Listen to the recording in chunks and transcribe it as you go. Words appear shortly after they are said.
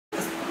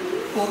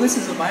Well, this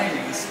is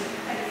amazing.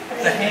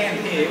 The hand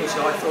here, which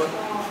I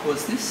thought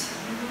was this,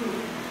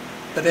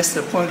 but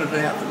Esther pointed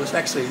out that was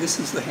actually this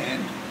is the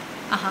hand.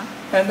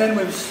 And then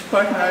we've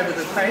spoken over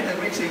the paint and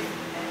we actually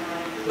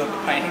looked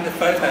painting the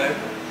photo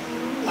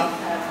up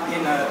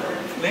in a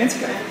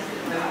landscape.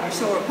 And we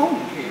saw a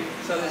pond here.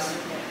 So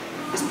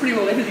there's pretty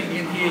well everything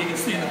in here you can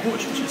see in the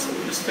bush, which is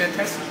just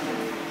fantastic.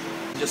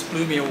 It just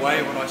blew me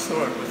away when I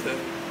saw it with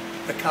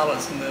the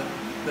colours and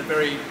the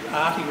very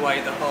arty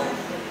way, the whole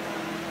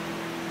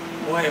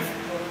way of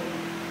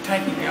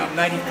taking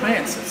native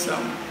plants.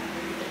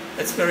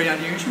 It's very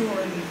unusual,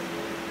 and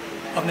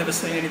I've never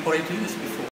seen anybody do this before.